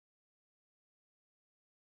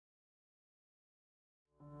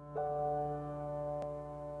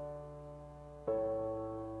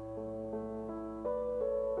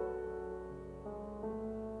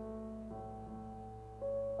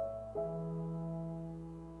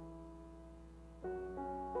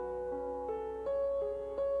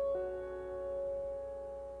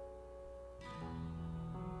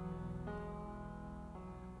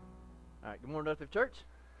Good morning, Uplift Church.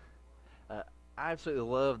 I absolutely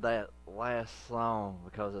love that last song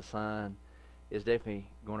because the sun is definitely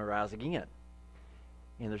going to rise again.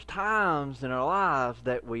 And there's times in our lives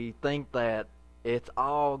that we think that it's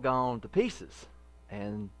all gone to pieces,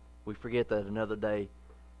 and we forget that another day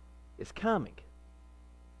is coming.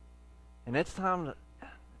 And that's time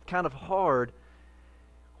kind of hard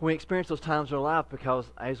when we experience those times in our life because,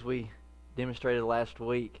 as we demonstrated last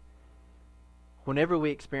week, whenever we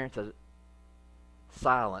experience a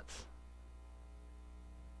silence,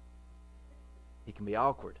 it can be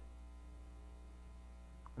awkward.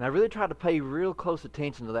 And I really tried to pay real close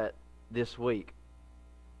attention to that this week,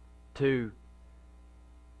 to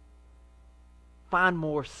find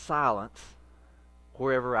more silence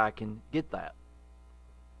wherever I can get that.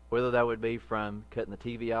 Whether that would be from cutting the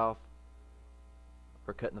TV off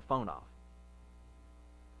or cutting the phone off.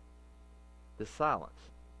 This silence.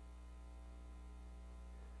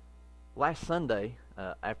 Last Sunday,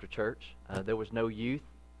 after church, there was no youth.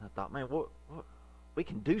 I thought, man, what, we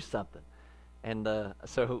can do something. And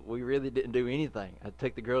so we really didn't do anything. I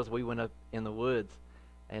took the girls, we went up in the woods,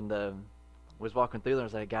 and was walking through there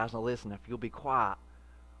and said, guys, now listen, if you'll be quiet,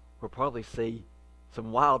 we'll probably see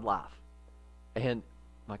some wildlife. And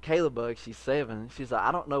my Caleb bug, she's 7, she's like,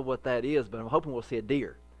 I don't know what that is, but I'm hoping we'll see a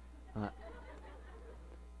deer.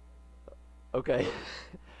 Okay.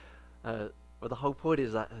 Well, the whole point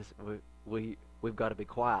is that we've got to be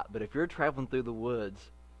quiet. But if you're traveling through the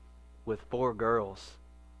woods with 4 girls,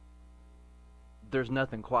 there's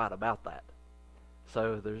nothing quiet about that.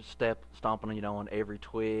 So there's stomping, on every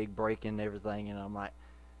twig, breaking everything, and I'm like,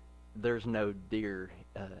 there's no deer.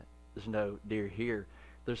 There's no deer here.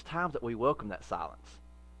 There's times that we welcome that silence.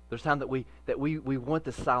 There's times that we want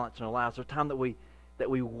this silence in our lives. There's times that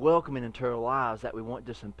we welcome it into our lives, that we want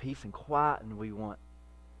just some peace and quiet, and we want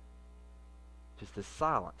just this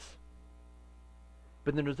silence.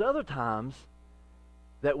 But then there's other times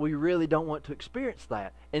that we really don't want to experience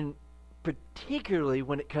that, and particularly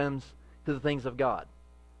when it comes to the things of God.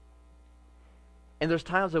 And there's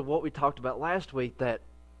times of what we talked about last week that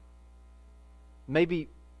maybe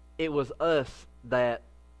it was us that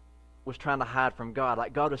was trying to hide from God.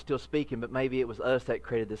 Like God was still speaking, but maybe it was us that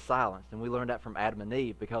created this silence. And we learned that from Adam and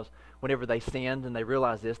Eve, because whenever they sinned and they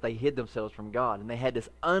realized this, they hid themselves from God. And they had this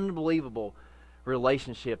unbelievable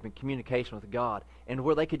relationship and communication with God, and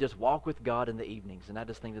where they could just walk with God in the evenings. And I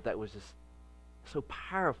just think that was just so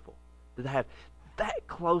powerful, to have that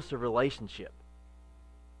close a relationship.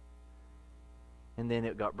 And then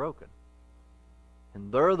it got broken.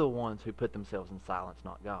 And they're the ones who put themselves in silence,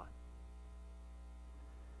 not God.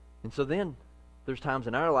 And so then there's times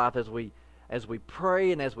in our life as we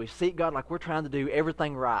pray and as we seek God, like we're trying to do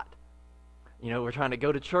everything right. We're trying to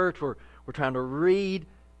go to church, we're trying to read,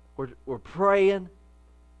 we're praying,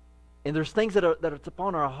 and there's things that are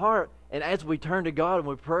upon our heart, and as we turn to God and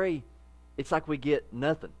we pray, it's like we get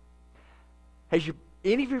nothing. Has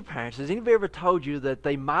any of your parents, has anybody ever told you that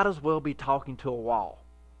they might as well be talking to a wall?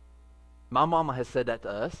 My mama has said that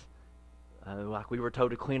to us. Like we were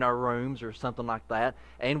told to clean our rooms or something like that,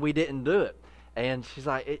 and we didn't do it. And she's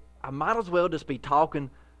like, I might as well just be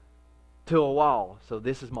talking to a wall. So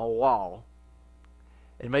this is my wall.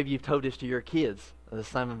 And maybe you've told this to your kids.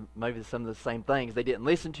 Maybe some of the same things. They didn't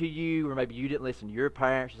listen to you, or maybe you didn't listen to your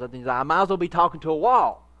parents or something. Like, I might as well be talking to a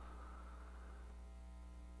wall.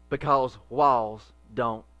 Because walls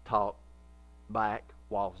don't talk back.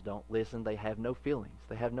 Walls don't listen. They have no feelings.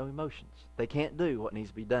 They have no emotions. They can't do what needs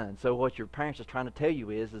to be done. So what your parents are trying to tell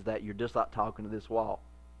you is that you're just like talking to this wall.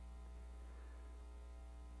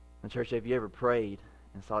 In church, have you ever prayed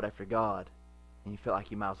and sought after God and you felt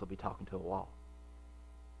like you might as well be talking to a wall?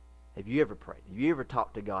 Have you ever prayed? Have you ever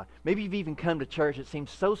talked to God? Maybe you've even come to church. It seems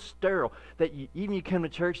so sterile that even you come to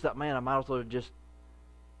church, that man, I might as well just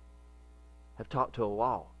have talked to a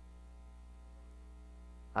wall.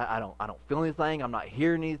 I don't feel anything. I'm not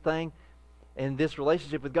hearing anything. And this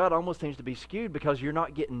relationship with God almost seems to be skewed because you're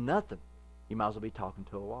not getting nothing. You might as well be talking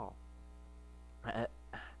to a wall.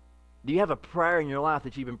 Do you have a prayer in your life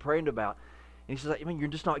that you've been praying about? And he says, you're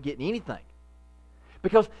just not getting anything.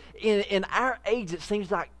 Because in our age, it seems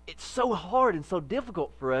like it's so hard and so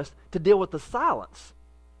difficult for us to deal with the silence.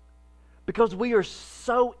 Because we are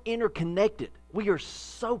so interconnected. We are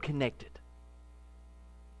so connected.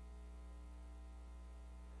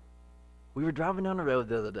 We were driving down the road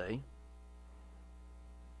the other day,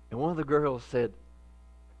 and one of the girls said,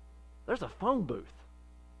 there's a phone booth.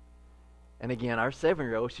 And again, our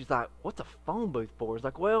 7-year-old, she's like, what's a phone booth for? It's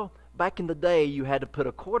like, well, back in the day, you had to put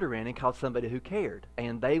a quarter in and call somebody who cared,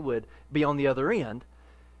 and they would be on the other end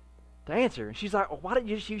to answer. And she's like, well, why don't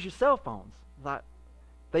you just use your cell phones? Like,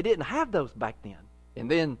 They didn't have those back then. And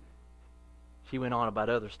then she went on about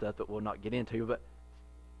other stuff that we'll not get into, but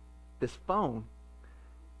this phone,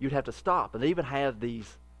 you'd have to stop. And they even have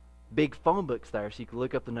these big phone books there so you could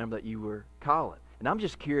look up the number that you were calling. And I'm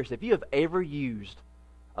just curious, if you have ever used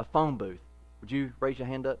a phone booth, would you raise your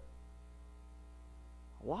hand up?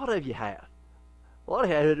 A lot of you have. A lot of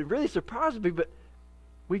you have. It really surprised me, but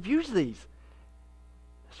we've used these.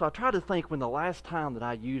 So I tried to think when the last time that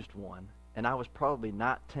I used one, and I was probably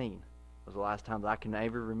 19, was the last time that I can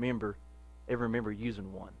ever remember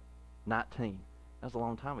using one. 19. That was a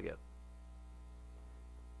long time ago.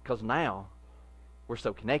 Because now we're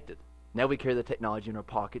so connected. Now we carry the technology in our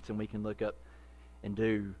pockets and we can look up and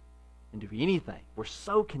do anything. We're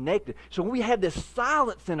so connected. So when we have this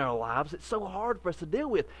silence in our lives, it's so hard for us to deal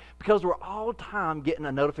with because we're all time getting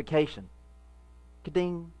a notification.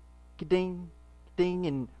 Ka-ding, ka-ding, ka-ding,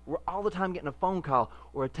 and we're all the time getting a phone call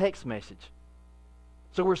or a text message.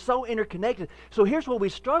 So we're so interconnected. So here's where we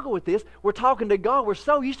struggle with this. We're talking to God. We're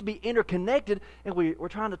so used to be interconnected, and we're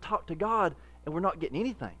trying to talk to God, and we're not getting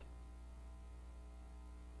anything.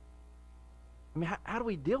 I mean, how do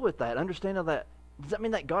we deal with that? Understanding that, does that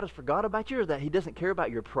mean that God has forgot about you or that He doesn't care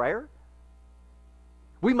about your prayer?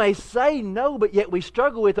 We may say no, but yet we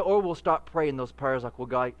struggle with it, or we'll stop praying those prayers like, well,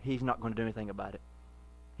 God, He's not going to do anything about it.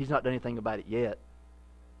 He's not done anything about it yet.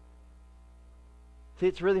 See,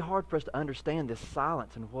 it's really hard for us to understand this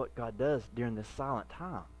silence and what God does during this silent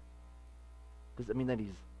time. Does it mean that He's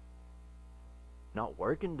not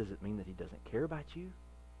working? Does it mean that He doesn't care about you?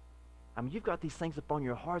 I mean, you've got these things upon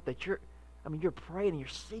your heart that you're praying and you're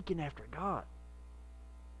seeking after God.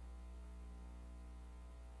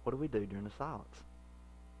 What do we do during the silence?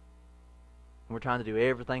 And we're trying to do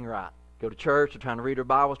everything right. Go to church, we're trying to read our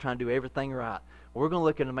Bibles, trying to do everything right. We're going to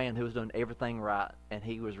look at a man who was doing everything right, and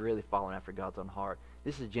he was really following after God's own heart.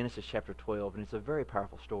 This is Genesis chapter 12, and it's a very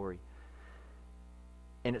powerful story.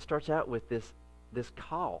 And it starts out with this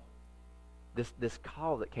call. This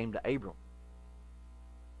call that came to Abram.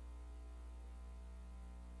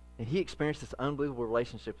 And he experienced this unbelievable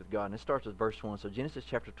relationship with God. And it starts with verse 1. So Genesis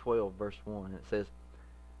chapter 12, verse 1, and it says,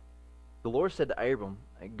 the Lord said to Abram,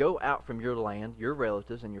 go out from your land, your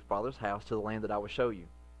relatives, and your father's house to the land that I will show you.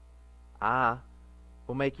 I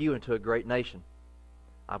will make you into a great nation.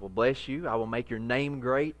 I will bless you. I will make your name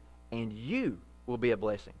great, and you will be a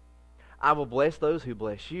blessing. I will bless those who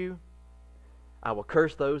bless you. I will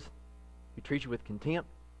curse those who treat you with contempt,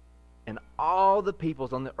 and all the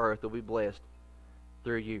peoples on the earth will be blessed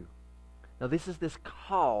through you. Now this is this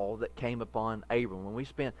call that came upon Abram. When we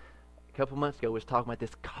spent a couple months ago, we was talking about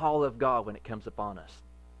this call of God when it comes upon us.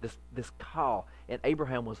 This call. And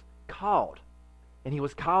Abraham was called. And he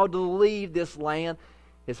was called to leave this land,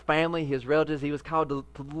 his family, his relatives. He was called to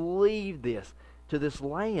leave this, to this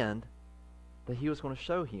land that he was going to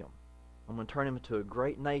show him. I'm going to turn him into a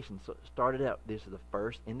great nation. So it started out, this is the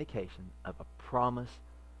first indication of a promise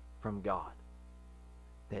from God.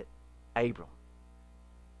 That Abram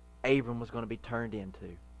was going to be turned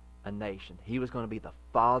into a nation. He was going to be the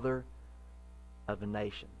father of a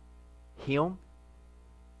nation. Him,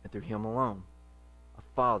 and through him alone, a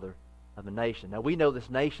father of a nation. Now we know this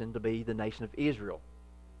nation to be the nation of Israel.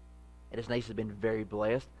 And this nation has been very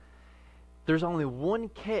blessed. There's only one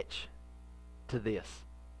catch to this.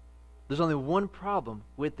 There's only one problem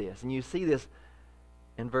with this. And you see this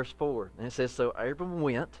in verse 4. And it says, so Abram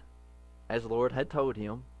went, as the Lord had told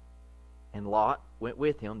him, and Lot went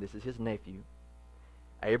with him. This is his nephew.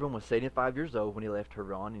 Abram was 75 years old when he left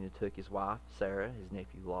Haran, and he took his wife, Sarah, his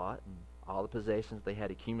nephew Lot, and all the possessions they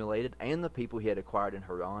had accumulated, and the people he had acquired in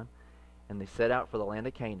Haran, and they set out for the land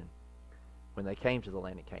of Canaan. When they came to the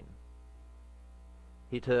land of Canaan,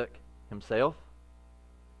 he took himself,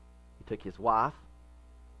 he took his wife,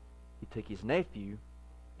 he took his nephew,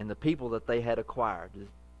 and the people that they had acquired.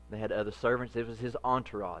 They had other servants. It was his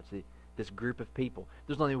entourage, this group of people.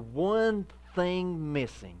 There's only one thing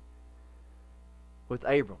missing with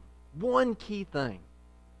Abram. One key thing.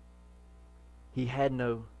 He had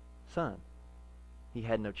no son. He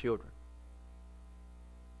had no children.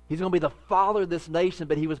 He's going to be the father of this nation,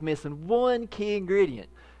 but he was missing one key ingredient.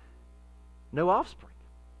 No offspring.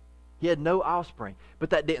 He had no offspring. But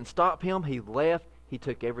that didn't stop him. He left. He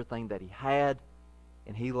took everything that he had,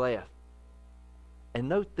 and he left. And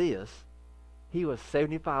note this. He was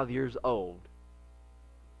 75 years old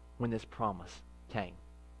when this promise came.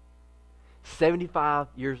 75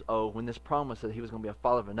 years old when this promise that he was going to be a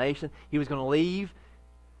father of a nation. He was going to leave.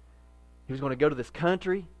 He was going to go to this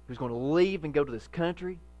country. He was going to leave and go to this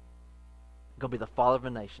country. Going to be the father of a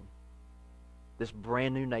nation. This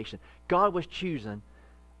brand new nation. God was choosing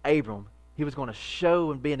Abram. He was going to show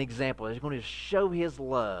and be an example. He was going to show his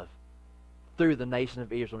love through the nation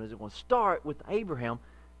of Israel. And he was going to start with Abraham,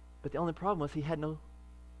 but the only problem was he had no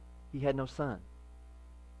son.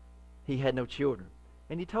 He had no children.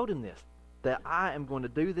 And he told him this, that I am going to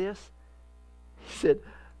do this. He said,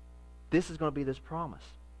 this is going to be this promise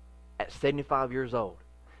at 75 years old.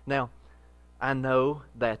 Now, I know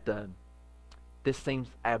that this seems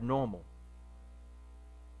abnormal,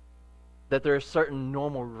 that there is a certain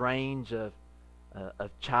normal range of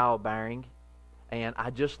childbearing. And I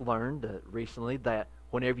just learned recently that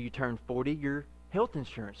whenever you turn 40, your health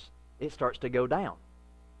insurance, it starts to go down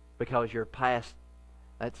because you're past,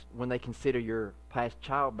 that's when they consider your past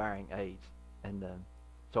childbearing age. And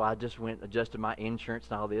so I just adjusted my insurance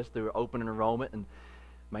and all this through open enrollment, and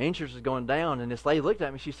my insurance was going down. And this lady looked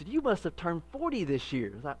at me, she said, "You must have turned 40 this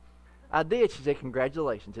year." I was like, "I did." She said,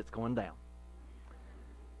 "Congratulations, it's going down."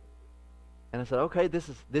 And I said, "Okay, this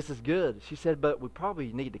is good." She said, "But we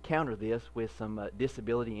probably need to counter this with some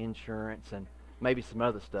disability insurance and maybe some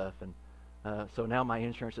other stuff." And so now my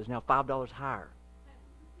insurance is now $5 higher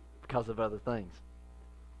because of other things.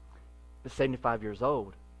 But 75 years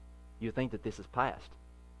old, you think that this is past.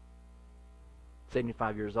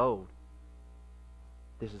 75 years old,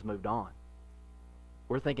 this has moved on.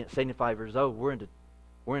 We're thinking at 75 years old, we're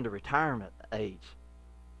into retirement age.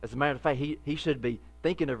 As a matter of fact, he should be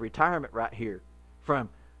thinking of retirement right here, from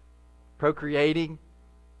procreating,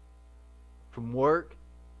 from work.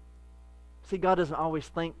 See, God doesn't always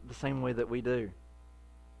think the same way that we do.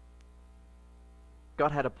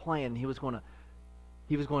 God had a plan. He was going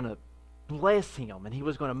to bless him, and he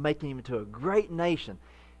was going to make him into a great nation.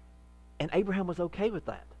 And Abraham was okay with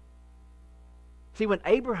that. See, when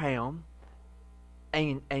Abraham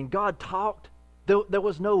and God talked, there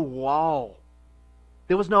was no wall.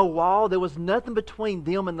 There was no wall. There was nothing between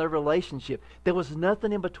them and their relationship. There was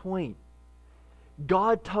nothing in between.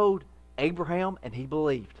 God told Abraham, and he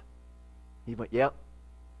believed. He went, "Yep,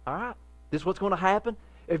 all right, this is what's going to happen.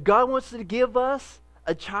 If God wants to give us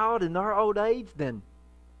a child in our old age, then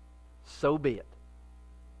so be it.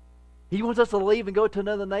 He wants us to leave and go to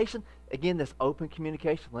another nation." Again, this open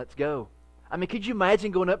communication. Let's go. I mean, could you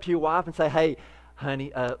imagine going up to your wife and say, "Hey,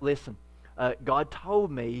 honey, listen, God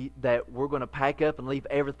told me that we're going to pack up and leave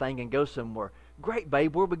everything and go somewhere." "Great,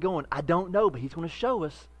 babe, where are we going?" "I don't know, but he's going to show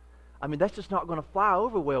us." I mean, that's just not going to fly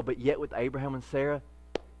over well. But yet with Abraham and Sarah,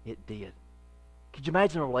 it did. Could you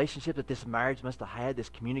imagine the relationship that this marriage must have had, this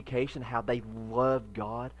communication, how they loved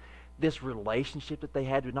God, this relationship that they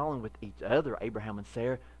had not only with each other, Abraham and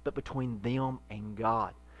Sarah, but between them and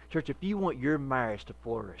God. Church, if you want your marriage to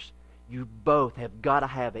flourish, you both have got to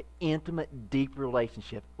have an intimate, deep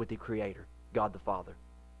relationship with the Creator, God the Father.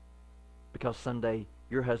 Because someday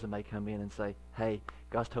your husband may come in and say, "Hey,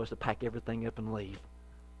 God's told us to pack everything up and leave."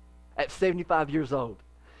 At 75 years old.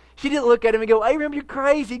 She didn't look at him and go, "Abraham, you're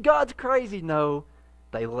crazy. God's crazy." No,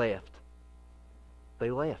 they left.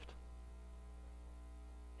 They left.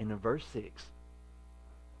 And in verse 6,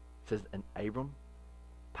 it says, "And Abram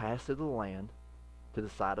passed through the land to the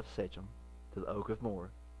side of Shechem, to the oak of Moreh.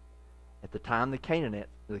 At the time the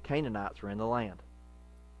Canaanites were in the land."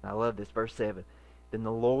 And I love this, verse 7. "Then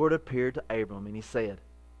the Lord appeared to Abram, and he said,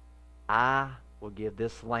 I will give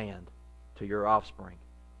this land to your offspring."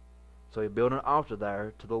 So he built an altar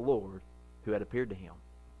there to the Lord who had appeared to him.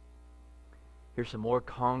 Here's some more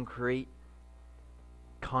concrete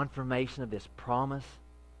confirmation of this promise.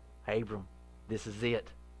 Abram, this is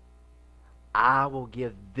it. I will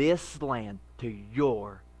give this land to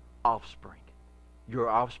your offspring. Your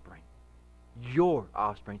offspring. Your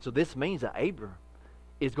offspring. So this means that Abram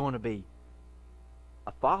is going to be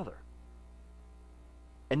a father.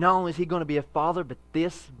 And not only is he going to be a father, but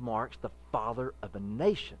this marks the father of a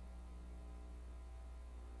nation.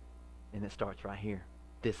 And it starts right here.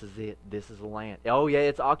 This is it. This is the land. Oh yeah,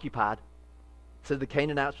 it's occupied. It says the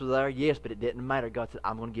Canaanites were there, yes, but it didn't matter. God said,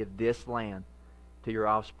 "I'm going to give this land to your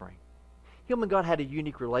offspring." Him and God had a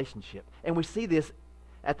unique relationship. And we see this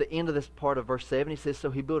at the end of this part of verse 7. He says,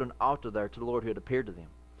 "So he built an altar there to the Lord who had appeared to them."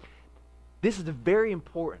 This is very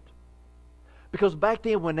important. Because back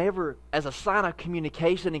then, whenever, as a sign of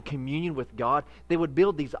communication and communion with God, they would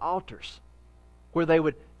build these altars where they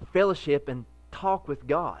would fellowship and talk with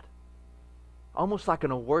God. Almost like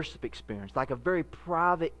in a worship experience, like a very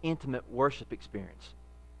private, intimate worship experience.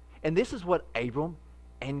 And this is what Abram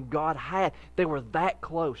and God had. They were that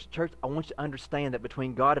close. Church, I want you to understand that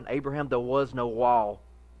between God and Abraham, there was no wall.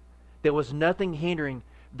 There was nothing hindering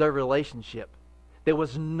their relationship. There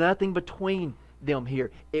was nothing between them here.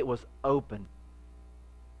 It was open.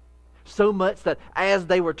 So much that as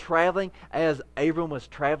they were traveling, as Abram was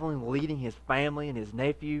traveling, leading his family and his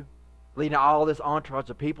nephew, leading all this entourage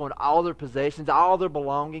of people and all their possessions, all their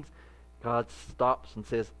belongings. God stops and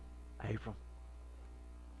says, Abram,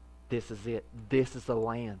 this is it. This is the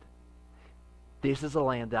land. This is the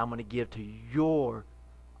land that I'm going to give to your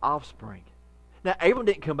offspring. Now, Abram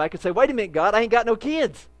didn't come back and say, wait a minute, God, I ain't got no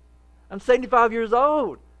kids. I'm 75 years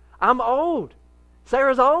old. I'm old.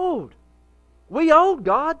 Sarah's old. We old,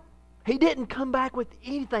 God. He didn't come back with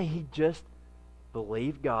anything. He just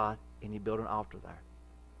believed God, and he built an altar there.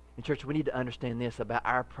 In church, we need to understand this about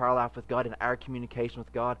our prayer life with God and our communication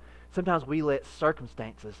with God. Sometimes we let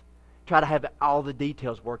circumstances try to have all the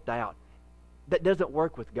details worked out. That doesn't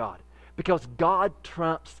work with God, because God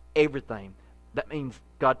trumps everything. That means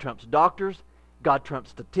God trumps doctors, God trumps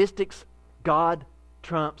statistics, God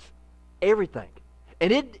trumps everything.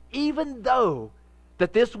 And even though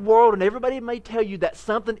that this world and everybody may tell you that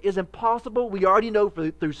something is impossible, we already know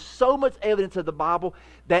through so much evidence of the Bible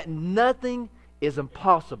that nothing is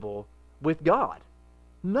impossible with God.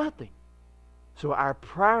 Nothing. So our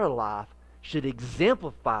prayer life should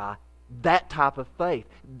exemplify that type of faith,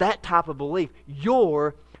 that type of belief,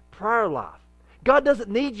 your prayer life. God doesn't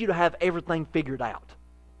need you to have everything figured out.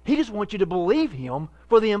 He just wants you to believe Him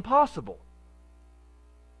for the impossible.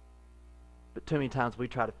 But too many times we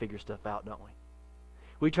try to figure stuff out, don't we?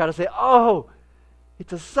 We try to say, oh,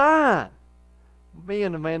 it's a sign. Me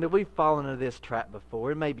and Amanda, we've fallen into this trap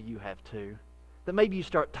before, and maybe you have too. That maybe you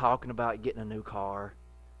start talking about getting a new car.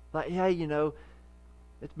 Like, hey, you know,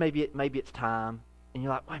 maybe it's time. And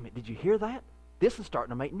you're like, wait a minute, did you hear that? This is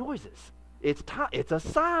starting to make noises. It's time. It's a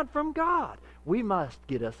sign from God. We must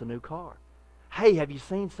get us a new car. Hey, have you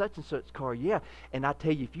seen such and such car? Yeah. And I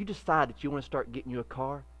tell you, if you decide that you want to start getting you a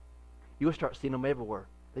car, you'll start seeing them everywhere.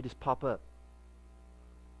 They just pop up.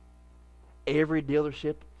 Every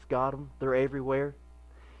dealership's got them. They're everywhere.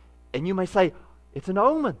 And you may say, it's an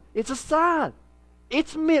omen. It's a sign.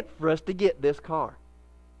 It's meant for us to get this car.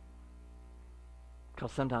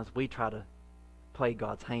 Because sometimes we try to play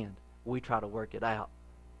God's hand. We try to work it out.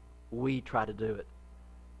 We try to do it.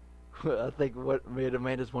 I think what me and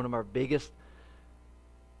Amanda is one of our biggest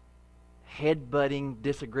head-butting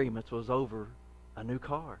disagreements was over a new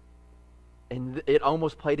car. And it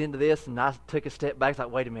almost played into this, and I took a step back. It's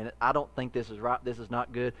like, wait a minute, I don't think this is right. This is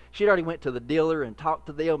not good. She'd already went to the dealer and talked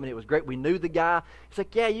to them, and it was great. We knew the guy. He's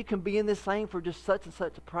like, yeah, you can be in this thing for just such and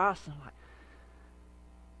such a price. And I'm like,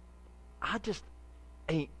 I just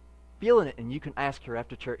ain't feeling it. And you can ask her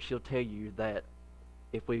after church. She'll tell you that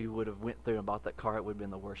if we would have went through and bought that car, it would have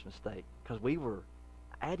been the worst mistake. Because we were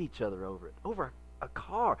at each other over it. Over a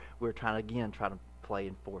car. We were trying to play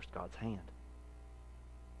and force God's hand.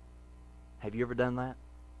 Have you ever done that?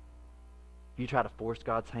 You try to force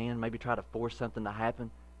God's hand, maybe try to force something to happen,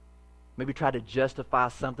 maybe try to justify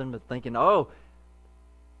something but thinking, oh,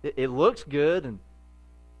 it looks good and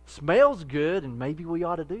smells good and maybe we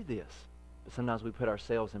ought to do this. But sometimes we put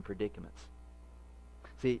ourselves in predicaments.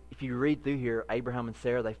 See, if you read through here, Abraham and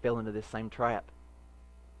Sarah, they fell into this same trap.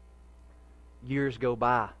 Years go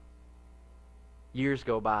by. Years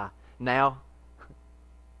go by. Now,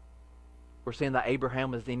 we're seeing that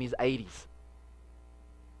Abraham is in his 80s.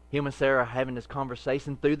 Him and Sarah are having this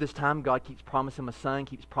conversation. Through this time, God keeps promising him a son,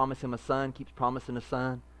 keeps promising him a son, keeps promising a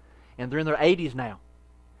son. And they're in their 80s now.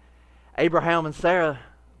 Abraham and Sarah,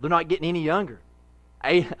 they're not getting any younger.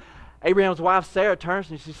 Abraham's wife, Sarah, turns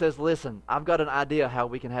and she says, listen, I've got an idea how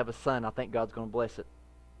we can have a son. I think God's going to bless it.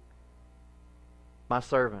 My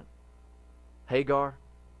servant, Hagar,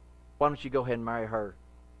 why don't you go ahead and marry her?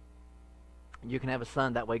 You can have a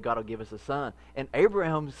son. That way God will give us a son. And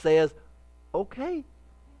Abraham says, okay.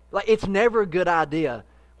 Like, it's never a good idea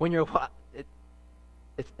when you're...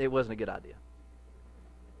 It wasn't a good idea.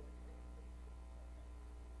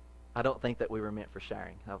 I don't think that we were meant for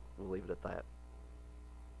sharing. I'll leave it at that.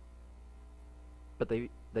 But they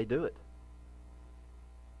do it.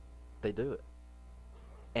 They do it.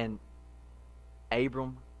 And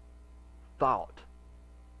Abram thought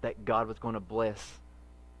that God was going to bless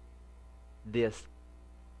this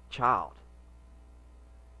child.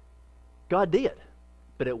 God did,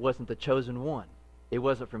 but it wasn't the chosen one. It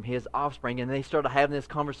wasn't from his offspring. And they started having this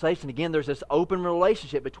conversation. Again, there's this open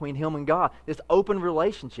relationship between him and God, this open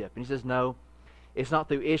relationship. And he says, no, it's not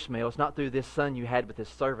through Ishmael. It's not through this son you had with this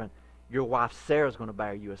servant. Your wife Sarah's going to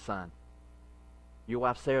bear you a son. Your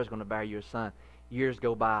wife Sarah's going to bear you a son. Years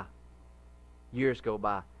go by. Years go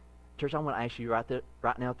by. Church, I want to ask you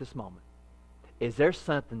right now at this moment, is there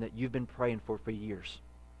something that you've been praying for years?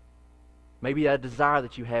 Maybe a desire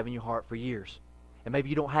that you have in your heart for years. And maybe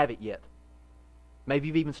you don't have it yet. Maybe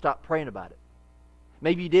you've even stopped praying about it.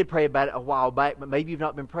 Maybe you did pray about it a while back, but maybe you've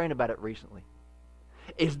not been praying about it recently.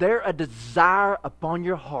 Is there a desire upon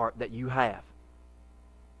your heart that you have?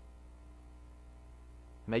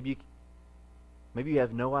 Maybe you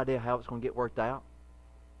have no idea how it's going to get worked out.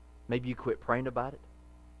 Maybe you quit praying about it.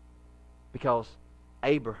 Because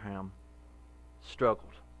Abraham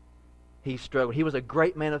struggled. He struggled. He was a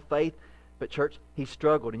great man of faith, but church, he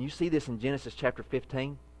struggled. And you see this in Genesis chapter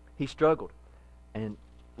 15. He struggled. And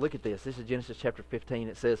look at this. This is Genesis chapter 15.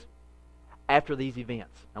 It says, after these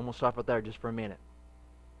events, I'm going to stop right there just for a minute.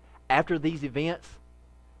 After these events,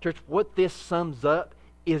 church, what this sums up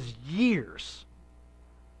is years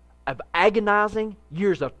of agonizing,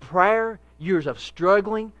 years of prayer, years of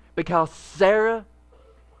struggling, because Sarah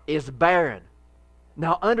is barren.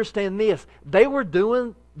 Now understand this. They were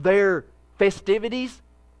doing their festivities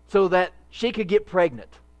so that she could get pregnant.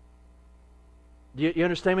 You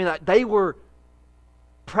understand me? Like they were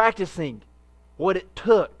practicing what it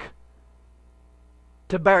took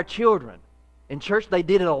to bear children. In church, they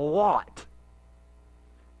did it a lot.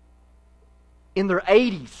 In their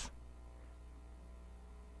 80s.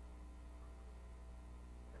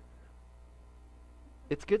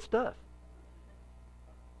 It's good stuff.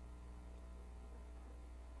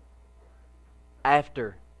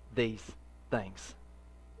 After these things.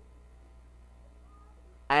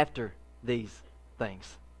 After these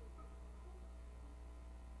things.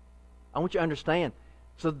 I want you to understand.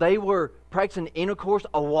 So they were practicing intercourse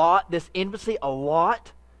a lot, this intimacy a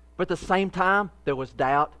lot, but at the same time, there was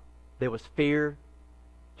doubt, there was fear.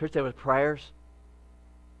 Church, there was prayers.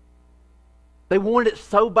 They wanted it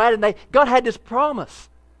so bad, and God had this promise.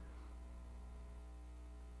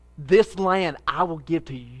 This land I will give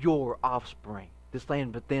to your offspring. This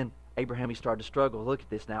land, but then Abraham, he started to struggle. Look at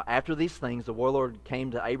this now. After these things, the warlord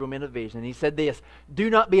came to Abram in a vision, and he said this, do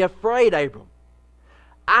not be afraid, Abram.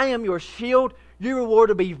 I am your shield. Your reward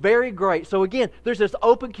will be very great. So again, there's this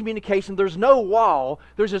open communication. There's no wall.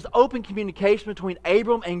 There's this open communication between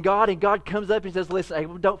Abram and God comes up and says, listen,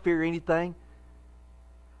 Abram, don't fear anything.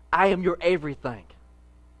 I am your everything.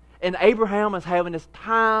 And Abraham is having this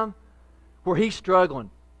time where he's struggling.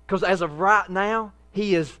 Because as of right now,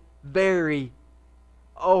 he is very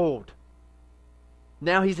old.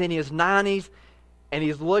 Now he's in his 90s, and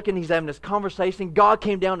he's looking, he's having this conversation. God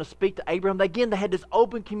came down to speak to Abraham. Again, they had this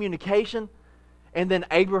open communication. And then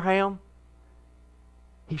Abraham,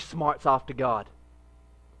 he smarts off to God.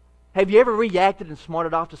 Have you ever reacted and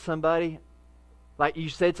smarted off to somebody? Like you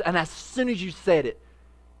said, and as soon as you said it,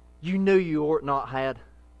 you knew you ought not had.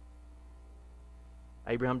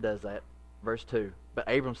 Abraham does that. Verse 2. But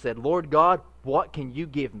Abram said, Lord God, what can you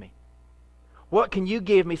give me? What can you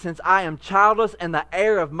give me since I am childless and the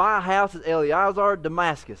heir of my house is Eliezer of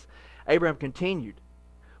Damascus? Abraham continued,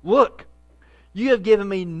 look, you have given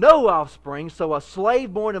me no offspring, so a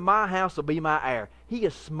slave born in my house will be my heir. He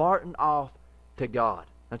is smarting off to God.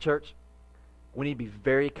 Now, church, we need to be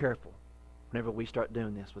very careful whenever we start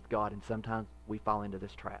doing this with God, and sometimes we fall into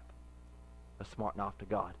this trap of smarting off to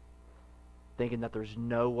God, thinking that there's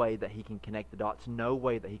no way that He can connect the dots, no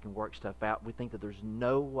way that He can work stuff out. We think that there's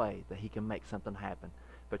no way that He can make something happen.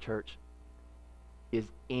 But, church, is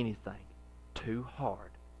anything too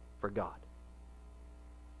hard for God?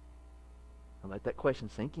 And let that question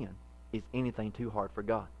sink in. Is anything too hard for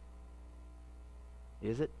God?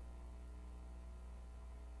 Is it?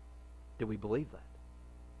 Do we believe that?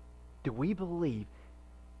 Do we believe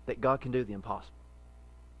that God can do the impossible?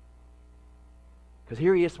 Because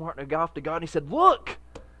here he is smarting off to God, and he said, look,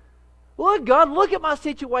 God, look at my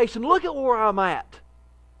situation. Look at where I'm at.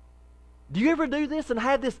 Do you ever do this and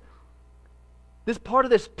have this part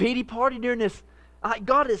of this pity party during this?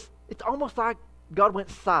 It's almost like God went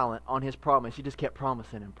silent on His promise. He just kept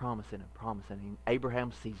promising and promising and promising. And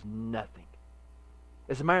Abraham sees nothing.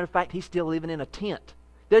 As a matter of fact, he's still living in a tent.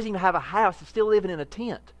 He doesn't even have a house. He's still living in a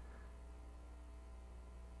tent.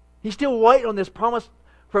 He's still waiting on this promise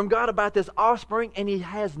from God about this offspring, and he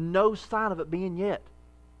has no sign of it being yet.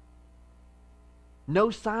 No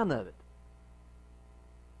sign of it.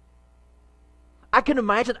 I can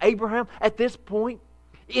imagine Abraham at this point,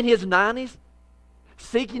 in his 90s,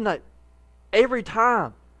 seeking that every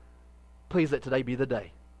time, please let today be the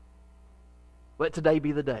day. Let today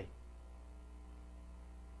be the day.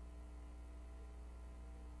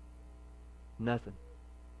 Nothing.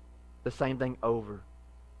 The same thing over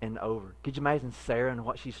and over. Could you imagine Sarah and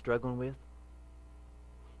what she's struggling with?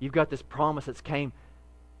 You've got this promise that's came.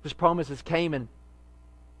 This promise has came, and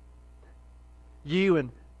you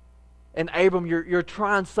and Abram, you're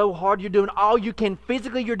trying so hard. You're doing all you can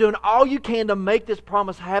physically. You're doing all you can to make this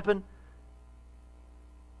promise happen.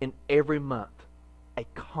 And every month, a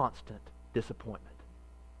constant disappointment.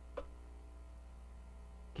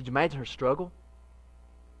 Could you imagine her struggle?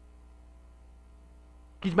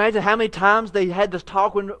 Can you imagine how many times they had this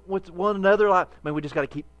talk with one another? Like, man, we just got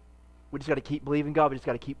to keep believing God. We just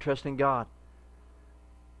got to keep trusting God.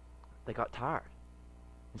 They got tired.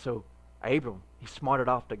 And so Abram, he smarted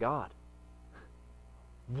off to God.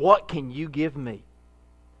 What can you give me?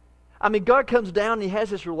 I mean, God comes down and he has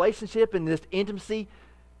this relationship and this intimacy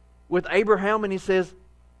with Abraham, and he says,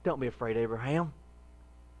 don't be afraid, Abraham.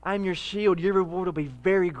 I am your shield. Your reward will be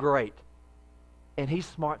very great. And he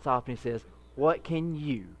smarts off and he says, what can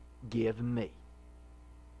you give me?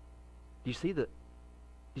 Do you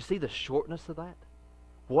see the shortness of that?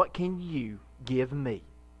 What can you give me?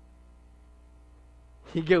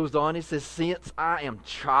 He goes on, he says, since I am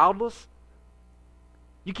childless,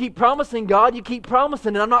 you keep promising, God, you keep promising,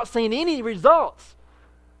 and I'm not seeing any results.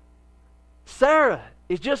 Sarah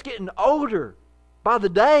is just getting older by the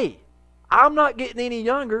day. I'm not getting any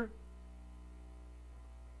younger.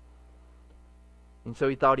 And so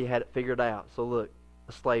he thought he had it figured out. So look,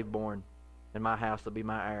 a slave born in my house will be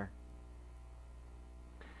my heir.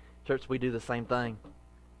 Church, we do the same thing.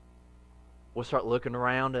 We'll start looking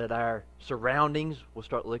around at our surroundings. We'll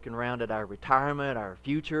start looking around at our retirement, our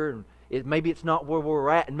future. And maybe it's not where we're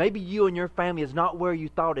at. And maybe you and your family is not where you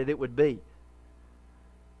thought it would be.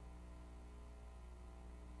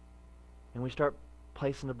 And we start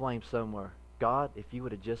placing the blame somewhere. God, if you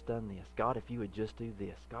would have just done this. God, if you would just do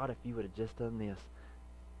this. God, if you would have just done this.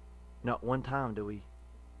 Not one time do we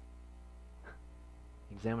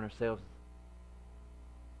examine ourselves.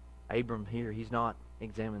 Abram here, he's not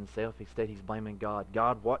examining himself. Instead, he's blaming God.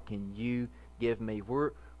 God, what can you give me?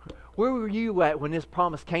 Where were you at when this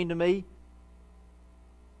promise came to me?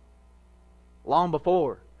 Long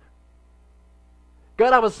before.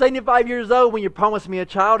 God, I was 75 years old when you promised me a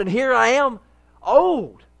child, and here I am,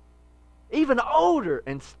 old. Even older,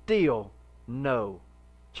 and still no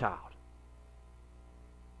child.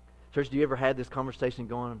 Church, do you ever have this conversation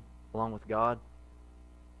going along with God?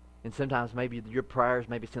 And sometimes maybe your prayers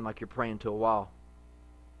maybe seem like you're praying to a wall.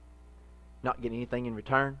 Not getting anything in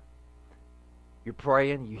return. You're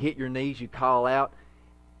praying, you hit your knees, you call out.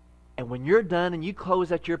 And when you're done and you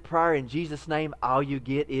close out your prayer in Jesus' name, all you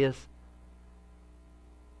get is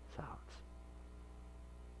silence.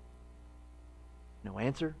 No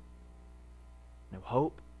answer. No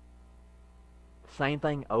hope. Same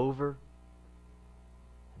thing over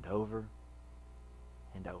and over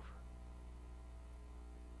and over.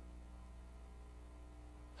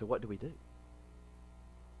 So what do we do?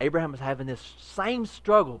 Abraham is having this same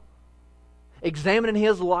struggle, examining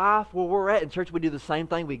his life where we're at. In church, we do the same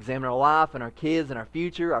thing. We examine our life and our kids and our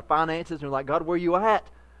future, our finances, and we're like, God, where are you at?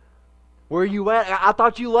 Where are you at? I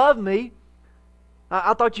thought you loved me.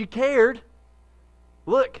 I thought you cared.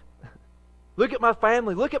 Look at my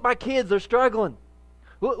family. Look at my kids. They're struggling.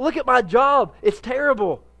 Look at my job. It's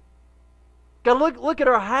terrible. God, look at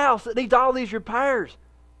our house. It needs all these repairs.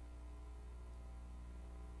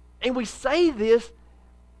 And we say this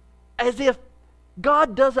as if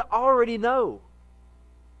God doesn't already know.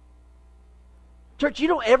 Church, you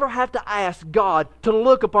don't ever have to ask God to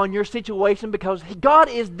look upon your situation because God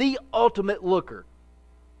is the ultimate looker.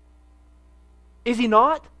 Is He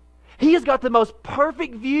not? He has got the most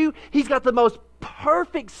perfect view. He's got the most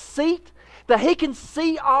perfect seat that He can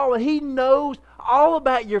see all, and He knows all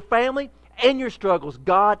about your family and your struggles.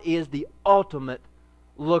 God is the ultimate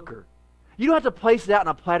looker. You don't have to place it out on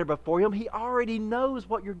a platter before Him. He already knows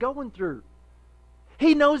what you're going through.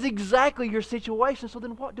 He knows exactly your situation. So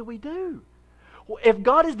then what do we do? Well, if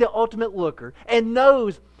God is the ultimate looker and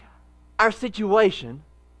knows our situation,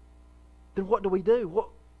 then what do we do?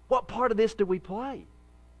 What part of this do we play?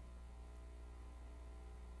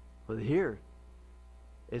 Well, here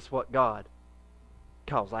is what God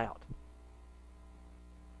calls out.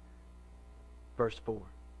 Verse 4.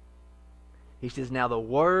 He says, now the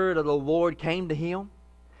word of the Lord came to him.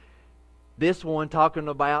 This one talking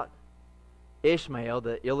about Ishmael,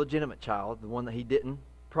 the illegitimate child, the one that he didn't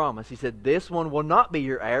promise. He said, this one will not be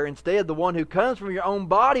your heir. Instead, the one who comes from your own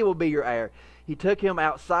body will be your heir. He took him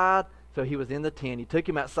outside, so he was in the tent. He took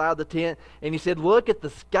him outside the tent, and he said, look at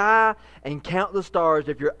the sky and count the stars.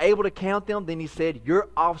 If you're able to count them, then he said, your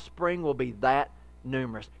offspring will be that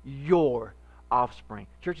numerous. Your offspring.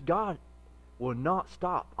 Church, God will not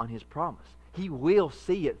stop on His promise. He will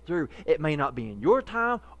see it through. It may not be in your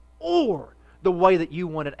time or the way that you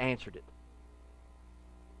wanted answered it.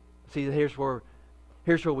 See, here's where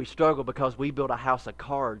we struggle because we build a house of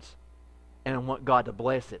cards and want God to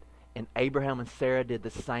bless it. And Abraham and Sarah did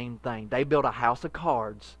the same thing. They built a house of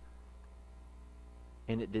cards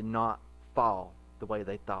and it did not fall the way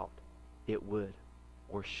they thought it would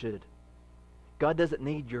or should. God doesn't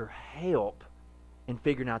need your help in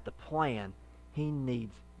figuring out the plan. He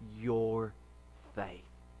needs your faith.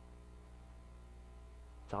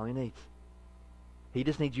 That's all He needs. He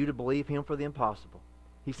just needs you to believe Him for the impossible.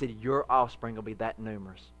 He said, your offspring will be that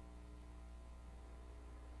numerous.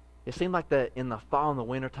 It seemed like that in the fall and the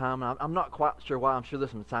winter time, I'm not quite sure why. I'm sure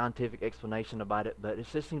there's some scientific explanation about it, but it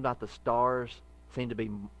just seemed like the stars seem to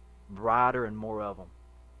be brighter and more of them.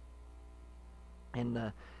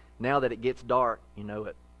 And now that it gets dark,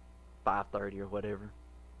 at 5:30 or whatever,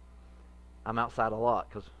 I'm outside a lot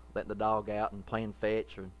because letting the dog out and playing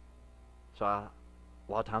fetch. So a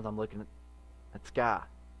lot of times I'm looking at the sky.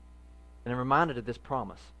 And I'm reminded of this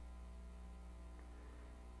promise.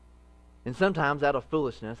 And sometimes out of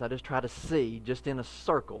foolishness, I just try to see, just in a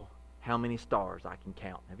circle, how many stars I can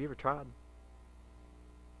count. Have you ever tried?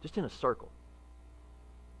 Just in a circle.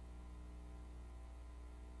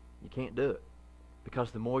 You can't do it.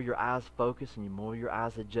 Because the more your eyes focus and the more your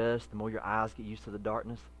eyes adjust, the more your eyes get used to the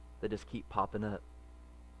darkness, they just keep popping up.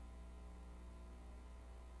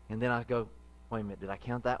 And then I go, wait a minute, did I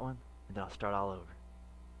count that one? And then I'll start all over.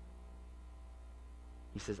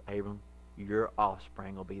 He says, Abram, your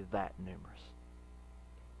offspring will be that numerous.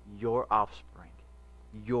 Your offspring.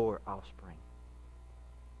 Your offspring.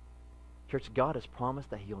 Church, God has promised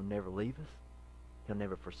that He'll never leave us. He'll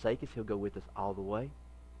never forsake us. He'll go with us all the way.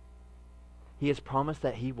 He has promised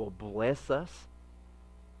that He will bless us.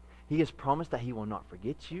 He has promised that He will not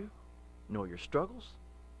forget you, nor your struggles.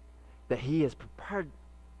 That He has prepared.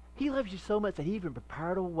 He loves you so much that He even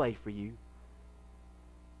prepared a way for you.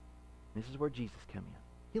 This is where Jesus comes in.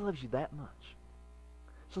 He loves you that much.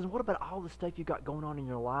 So then what about all the stuff you got going on in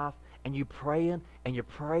your life, and you praying, and you're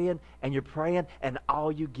praying, and you're praying, and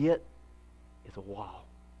all you get is a wall.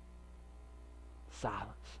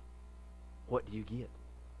 Silence. What do you get?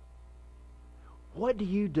 What do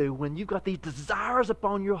you do when you've got these desires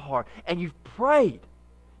upon your heart and you've prayed?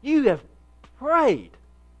 You have prayed.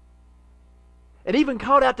 And even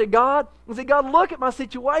called out to God and said, God, look at my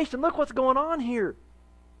situation. Look what's going on here.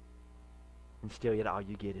 And still yet all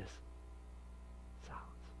you get is silence.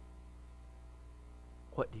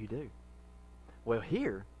 What do you do? Well,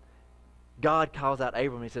 here, God calls out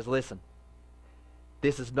Abram and He says, listen,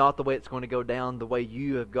 this is not the way it's going to go down. The way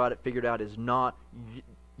you have got it figured out is not.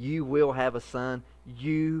 You will have a son.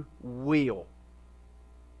 You will.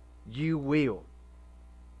 You will.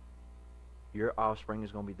 Your offspring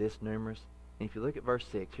is going to be this numerous. And if you look at verse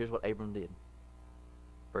 6, here's what Abram did.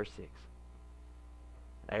 Verse 6.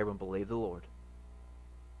 Abram believed the Lord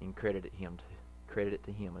and credited it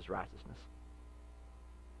to him as righteousness.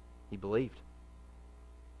 He believed.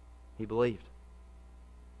 He believed.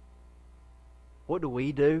 What do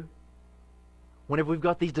we do whenever we've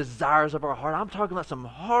got these desires of our heart? I'm talking about some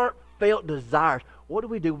heartfelt desires. What do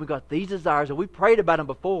we do when we've got these desires and we prayed about them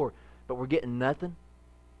before, but we're getting nothing?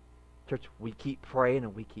 Church, we keep praying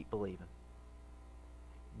and we keep believing.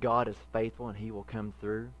 God is faithful and He will come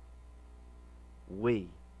through. We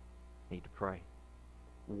need to pray.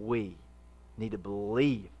 We need to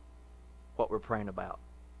believe what we're praying about.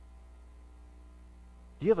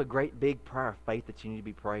 Do you have a great big prayer of faith that you need to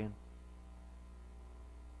be praying?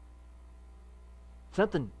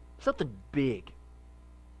 Something big.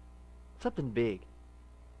 Something big.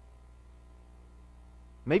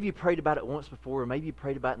 Maybe you prayed about it once before, or maybe you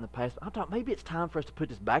prayed about it in the past. I'm talking, maybe it's time for us to put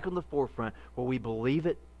this back on the forefront where we believe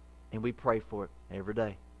it and we pray for it every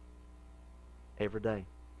day. Every day.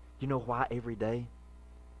 You know why every day?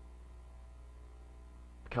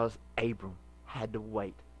 Because Abram had to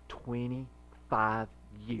wait 25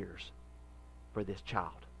 years for this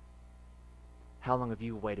child. How long have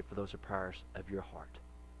you waited for those prayers of your heart?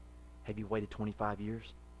 Have you waited 25 years?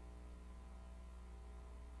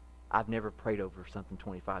 I've never prayed over something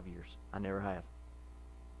 25 years. I never have.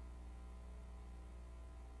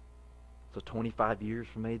 So 25 years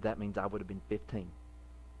for me, that means I would have been 15.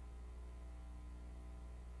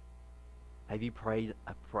 Have you prayed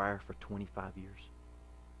a prayer for 25 years?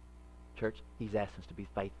 Church, He's asked us to be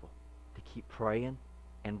faithful, to keep praying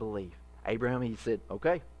and believe. Abraham, he said,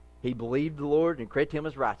 okay. He believed the Lord and credited Him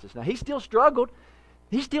as righteous. Now, he still struggled.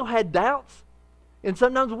 He still had doubts. And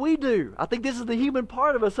sometimes we do. I think this is the human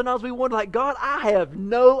part of us. Sometimes we wonder, like, God, I have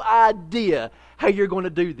no idea how you're going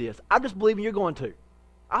to do this. I just believe you're going to.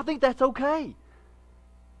 I think that's okay.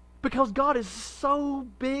 Because God is so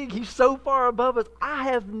big. He's so far above us. I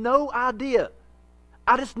have no idea.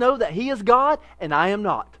 I just know that He is God and I am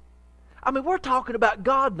not. I mean, we're talking about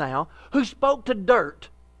God now who spoke to dirt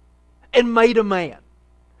and made a man.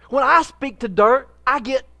 When I speak to dirt, I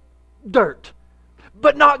get dirt.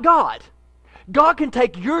 But not God. God can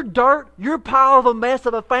take your dirt, your pile of a mess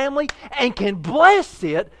of a family, and can bless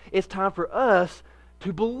it. It's time for us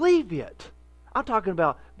to believe it. I'm talking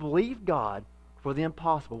about believe God for the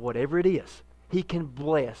impossible, whatever it is. He can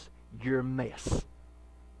bless your mess.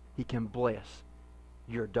 He can bless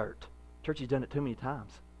your dirt. Church, He's done it too many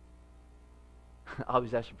times. All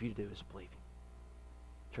He's asking for you to do is believe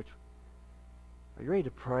Him. Church, are you ready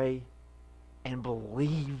to pray and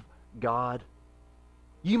believe God?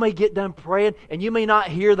 You may get done praying and you may not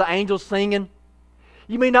hear the angels singing.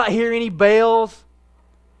 You may not hear any bells.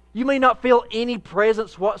 You may not feel any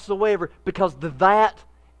presence whatsoever, because that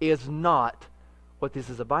is not what this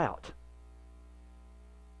is about.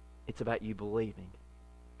 It's about you believing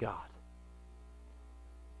God.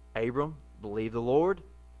 Abram believed the Lord,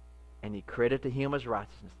 and He credited to him as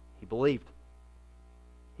righteousness. He believed.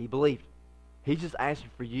 He believed. He's just asking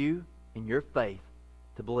for you in your faith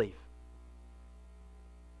to believe.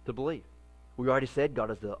 To believe. We already said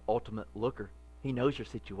God is the ultimate looker. He knows your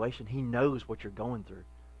situation. He knows what you're going through.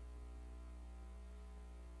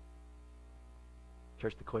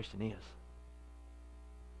 Church, the question is,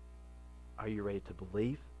 are you ready to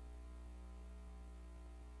believe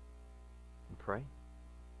and pray?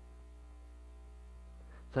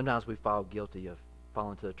 Sometimes we fall guilty of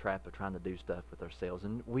falling into the trap of trying to do stuff with ourselves.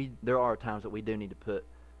 And there are times that we do need to put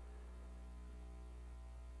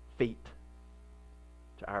feet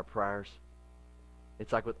to our prayers.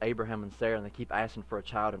 It's like with Abraham and Sarah, and they keep asking for a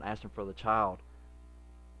child and asking for the child,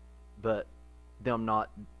 but them not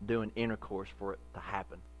doing intercourse for it to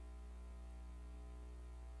happen.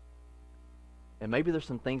 And maybe there's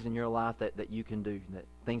some things in your life that you can do,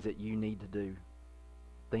 things that you need to do,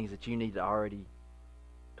 things that you need to already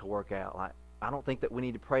to work out. Like, I don't think that we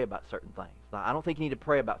need to pray about certain things. Like, I don't think you need to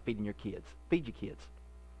pray about feeding your kids. Feed your kids.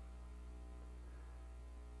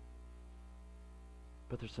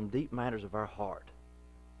 But there's some deep matters of our heart.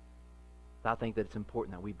 I think that it's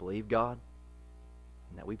important that we believe God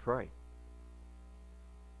and that we pray.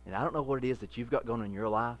 And I don't know what it is that you've got going on in your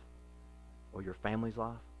life or your family's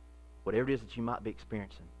life, whatever it is that you might be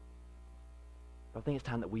experiencing. But I think it's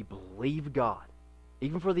time that we believe God,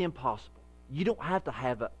 even for the impossible. You don't have to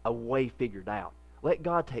have a way figured out. Let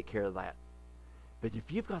God take care of that. But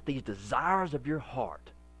if you've got these desires of your heart,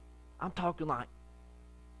 I'm talking like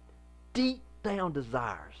deep down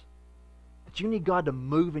desires, that you need God to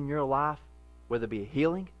move in your life, whether it be a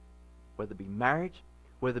healing, whether it be marriage,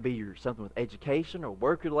 whether it be something with education or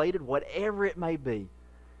work-related, whatever it may be.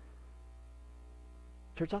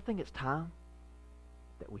 Church, I think it's time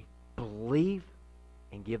that we believe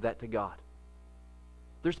and give that to God.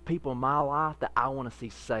 There's people in my life that I want to see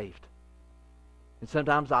saved. And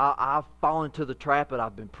sometimes I've fallen into the trap that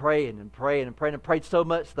I've been praying and praying and praying and prayed so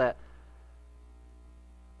much that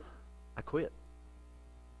I quit.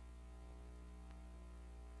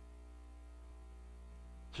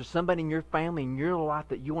 Is there somebody in your family, in your life,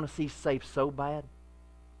 that you want to see saved so bad?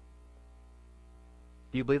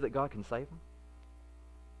 Do you believe that God can save them?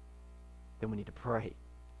 Then we need to pray.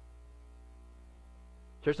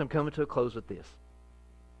 Church, I'm coming to a close with this.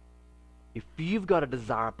 If you've got a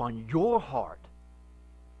desire upon your heart,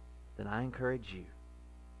 then I encourage you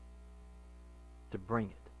to bring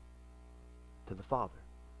it to the Father.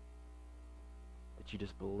 That you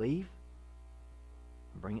just believe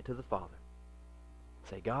and bring it to the Father.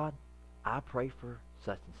 Say, God, I pray for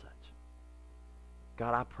such and such.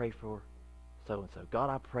 God, I pray for so-and-so. God,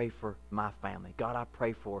 I pray for my family. God, I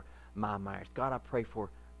pray for my marriage. God, I pray for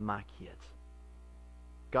my kids.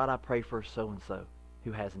 God, I pray for so-and-so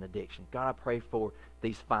who has an addiction. God, I pray for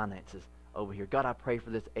these finances over here. God, I pray for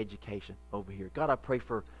this education over here. God, I pray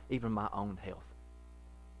for even my own health.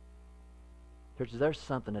 Church, is there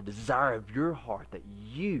something, a desire of your heart that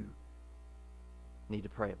you need to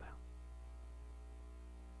pray about?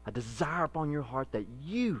 A desire upon your heart that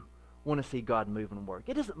you want to see God move and work.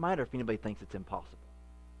 It doesn't matter if anybody thinks it's impossible.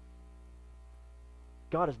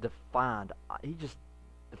 God has defined, He just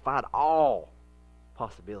defied all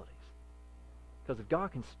possibilities. Because if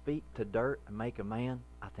God can speak to dirt and make a man,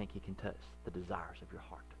 I think He can touch the desires of your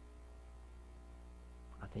heart.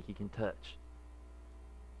 I think He can touch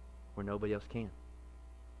where nobody else can.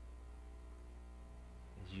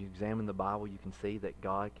 As you examine the Bible, you can see that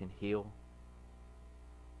God can heal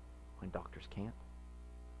when doctors can't.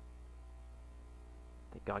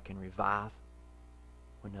 That God can revive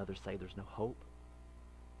when others say there's no hope.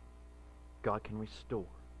 God can restore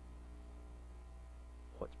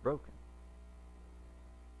what's broken.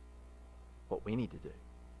 What we need to do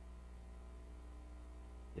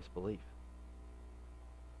is believe.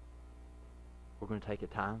 We're going to take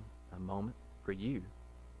a moment for you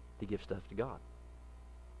to give stuff to God.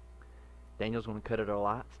 Daniel's going to cut out our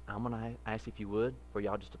lights. I'm going to ask if you would, for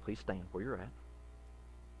y'all just to please stand where you're at.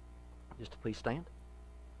 Just to please stand.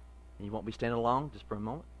 And you won't be standing alone just for a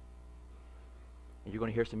moment. And you're going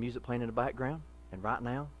to hear some music playing in the background. And right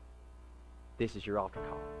now, this is your altar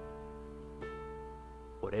call.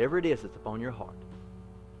 Whatever it is that's upon your heart,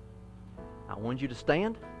 I want you to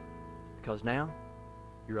stand, because now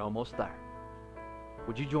you're almost there.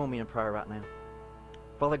 Would you join me in prayer right now?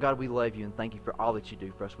 Father God, we love you and thank you for all that you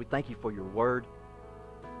do for us. We thank you for your word.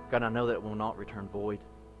 God, I know that it will not return void.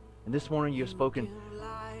 And this morning you have spoken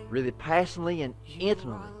really passionately and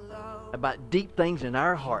intimately about deep things in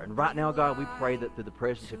our heart. And right now, God, we pray that through the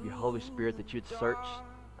presence of your Holy Spirit that you'd search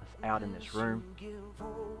us out in this room.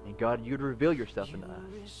 And God, you'd reveal yourself into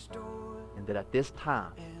us. And that at this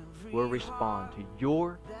time, we'll respond to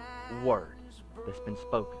your word that's been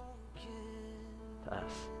spoken to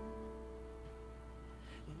us.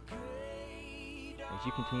 As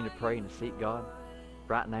you continue to pray and to seek God,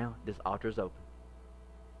 right now, this altar is open.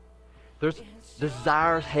 There's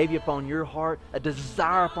desires heavy upon your heart, a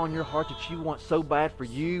desire upon your heart that you want so bad for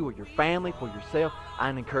you or your family, for yourself. I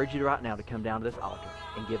encourage you right now to come down to this altar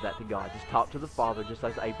and give that to God. Just talk to the Father just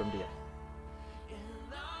as Abram did.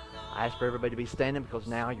 I ask for everybody to be standing because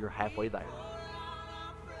now you're halfway there.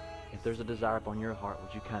 If there's a desire upon your heart,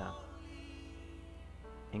 would you come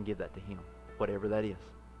and give that to Him? Whatever that is,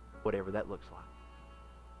 whatever that looks like.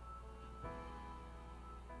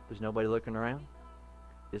 There's nobody looking around.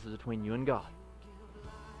 This is between you and God.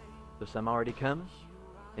 There's some already coming.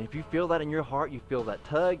 And if you feel that in your heart, you feel that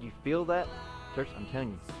tug, you feel that, church, I'm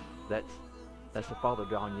telling you, that's the Father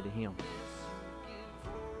drawing you to Him.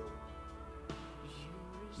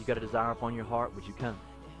 You got a desire upon your heart, would you come?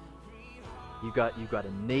 You've got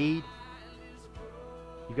a need.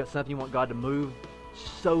 You've got something you want God to move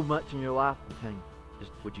so much in your life, I'm telling you,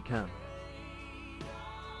 just would you come?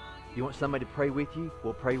 You want somebody to pray with you?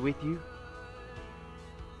 We'll pray with you.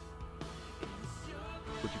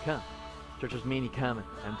 Would you come? Church, there's many coming.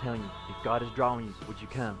 I'm telling you, if God is drawing you, would you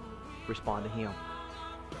come? Respond to Him.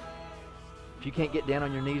 If you can't get down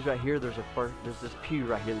on your knees right here, there's this pew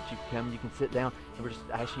right here that you can come. You can sit down, and we're just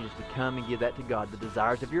asking you just to come and give that to God. The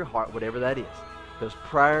desires of your heart, whatever that is. Those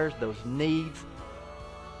prayers, those needs,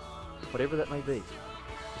 whatever that may be.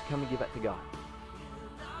 Just come and give that to God.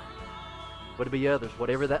 Would it be others,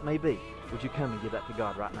 whatever that may be, would you come and give that to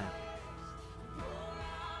God right now?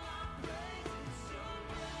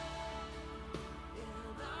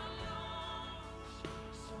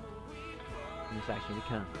 I'm just asking you to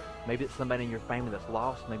come. Maybe it's somebody in your family that's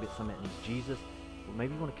lost. Maybe it's somebody that needs Jesus. Well,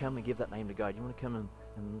 maybe you want to come and give that name to God. You want to come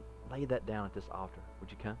and lay that down at this altar.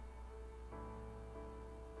 Would you come?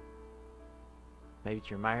 Maybe it's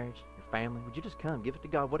your marriage, your family. Would you just come, give it to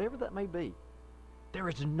God, whatever that may be. There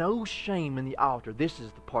is no shame in the altar. This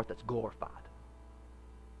is the part that's glorified.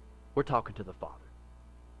 We're talking to the Father.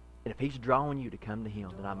 And if He's drawing you to come to Him,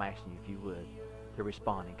 then I'm asking you, if you would, to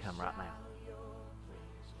respond and come right now.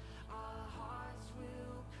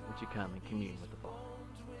 Would you come and commune with the Father?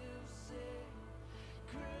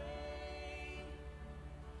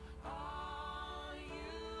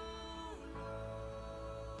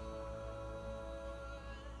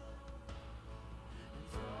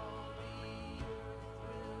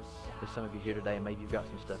 There's some of you here today, and maybe you've got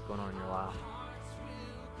some stuff going on in your life.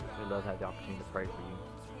 We'd love to have the opportunity to pray for you.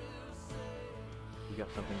 You've got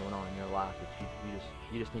something going on in your life that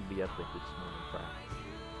you just need to be uplifted this morning in prayer.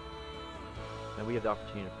 And we have the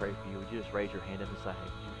opportunity to pray for you. Would you just raise your hand up and say, hey,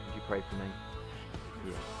 would you pray for me?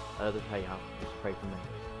 Yes. Others, hey, I'll just pray for me.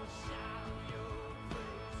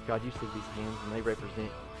 God, you see these hands, and they represent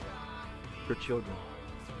your children.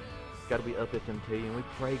 God, we uplift them to you, and we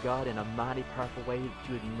pray, God, in a mighty, powerful way that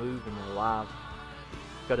you would move in their lives.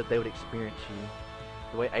 God, that they would experience you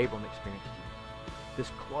the way Abram experienced you.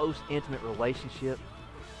 This close, intimate relationship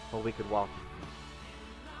where we could walk with you.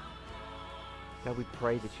 God, we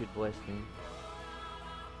pray that you'd bless them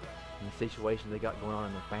in the situations they got going on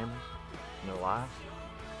in their families, in their lives.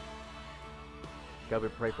 God, we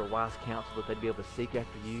pray for wise counsel that they'd be able to seek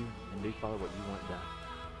after you and do, Father, what you want done.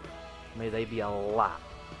 May they be a light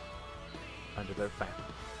under their family.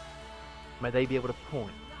 May they be able to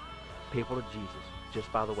point people to Jesus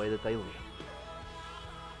just by the way that they live.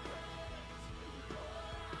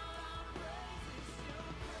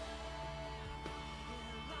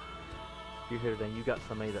 If you're here today and you've got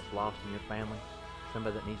somebody that's lost in your family,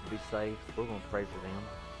 somebody that needs to be saved, we're going to pray for them.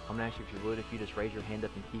 I'm going to ask you, if you would, if you just raise your hand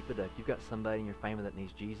up and keep it up. If you've got somebody in your family that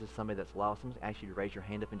needs Jesus, somebody that's lost, I'm going to ask you to raise your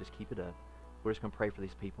hand up and just keep it up. We're just going to pray for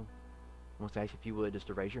these people. I want to ask you, if you would, just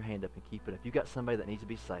to raise your hand up and keep it up. If you've got somebody that needs to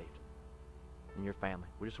be saved in your family,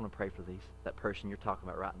 we just want to pray for that person you're talking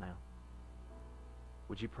about right now.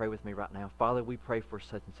 Would you pray with me right now? Father, we pray for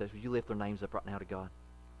such and such. Would you lift their names up right now to God?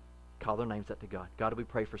 Call their names out to God. God, we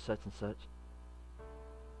pray for such and such.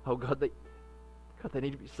 Oh, God, they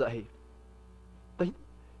need to be saved. They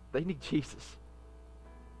need Jesus.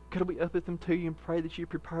 God, we uplift them to you and pray that you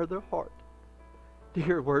prepare their heart to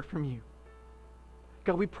hear a word from you.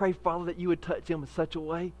 God, we pray, Father, that you would touch them in such a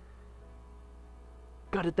way,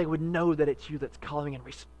 God, that they would know that it's you that's calling and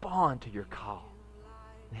respond to your call.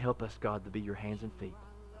 And help us, God, to be your hands and feet,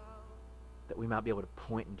 that we might be able to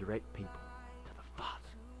point and direct people to the Father.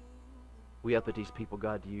 We uplift these people,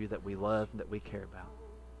 God, to you that we love and that we care about.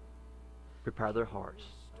 Prepare their hearts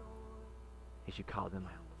as you call them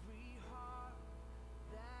out.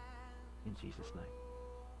 In Jesus' name.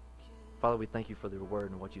 Father, we thank you for the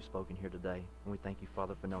word and what you've spoken here today. And we thank you,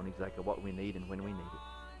 Father, for knowing exactly what we need and when we need it.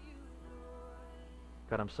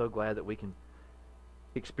 God, I'm so glad that we can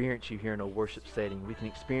experience you here in a worship setting. We can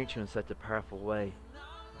experience you in such a powerful way.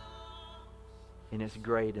 And it's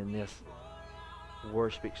great in this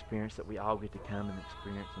worship experience that we all get to come and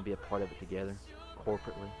experience and be a part of it together,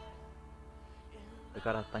 corporately. But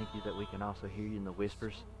God, I thank you that we can also hear you in the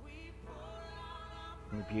whispers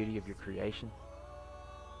and the beauty of your creation.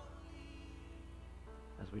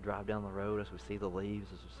 As we drive down the road, as we see the leaves,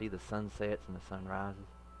 as we see the sunsets and the sunrises,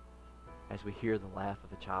 as we hear the laugh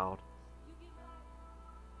of a child,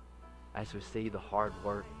 as we see the hard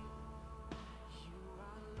work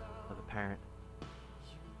of a parent.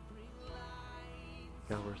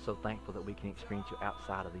 God, we're so thankful that we can experience you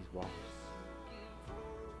outside of these walls.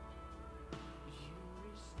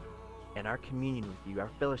 And our communion with you, our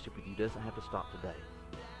fellowship with you doesn't have to stop today.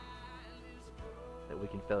 That we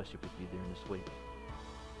can fellowship with you during this week.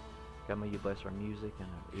 God, may you bless our music and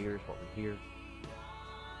our ears, what we hear.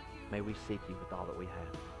 May we seek you with all that we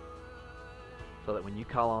have. So that when you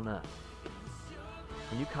call on us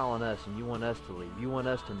and you want us to lead, you want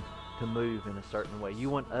us to move in a certain way, you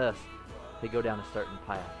want us to go down a certain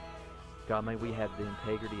path, God, may we have the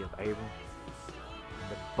integrity of Abram,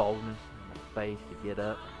 and the boldness and the faith to get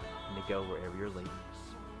up and to go wherever you're leading.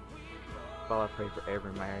 Father, I pray for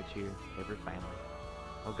every marriage here, every family.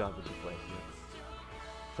 Oh God, would you bless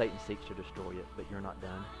it? Satan seeks to destroy it, but you're not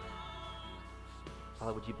done.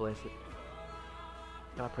 Father, would you bless it?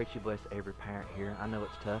 God, I pray that you bless every parent here. I know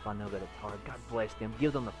it's tough. I know that it's hard. God, bless them.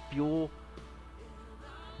 Give them the fuel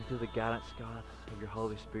and through the guidance, God, of your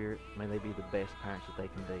Holy Spirit. May they be the best parents that they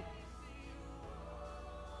can be.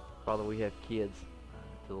 Father, we have kids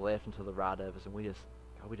to the left and to the right of us, and we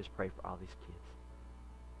just pray for all these kids.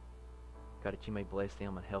 God, that you may bless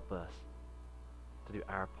them and help us to do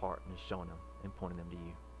our part in showing them and pointing them to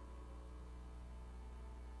you.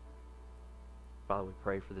 Father, we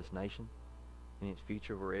pray for this nation and its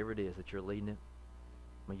future, wherever it is that you're leading it.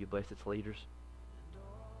 May you bless its leaders.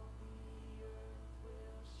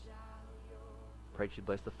 Pray that you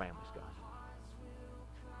bless the families, God.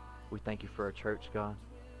 We thank you for our church, God,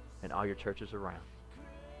 and all your churches around.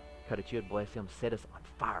 God, that you would bless them, set us on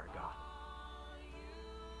fire, God.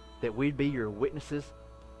 That we'd be your witnesses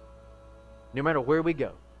no matter where we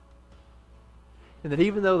go. And that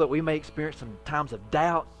even though that we may experience some times of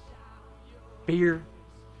doubt, fear,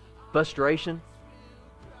 frustration,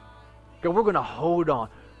 God, we're going to hold on.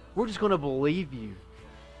 We're just going to believe you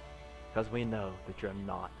because we know that you're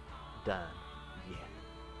not done yet.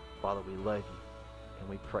 Father, we love you and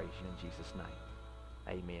we praise you in Jesus' name.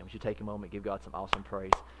 Amen. Would you take a moment, give God some awesome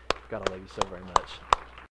praise? God, I love you so very much.